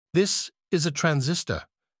This is a transistor,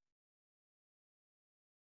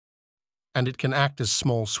 and it can act as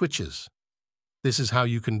small switches. This is how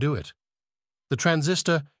you can do it. The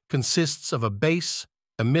transistor consists of a base,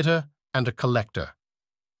 emitter, and a collector.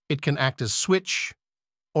 It can act as switch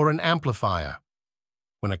or an amplifier.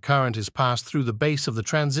 When a current is passed through the base of the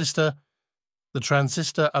transistor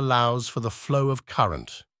allows for the flow of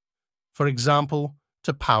current. For example,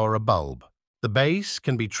 to power a bulb. The base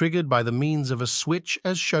can be triggered by the means of a switch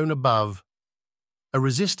as shown above. A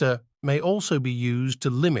resistor may also be used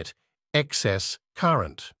to limit excess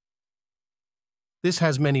current. This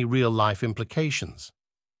has many real-life implications.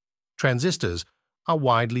 Transistors are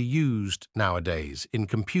widely used nowadays in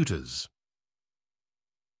computers.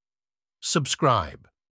 Subscribe.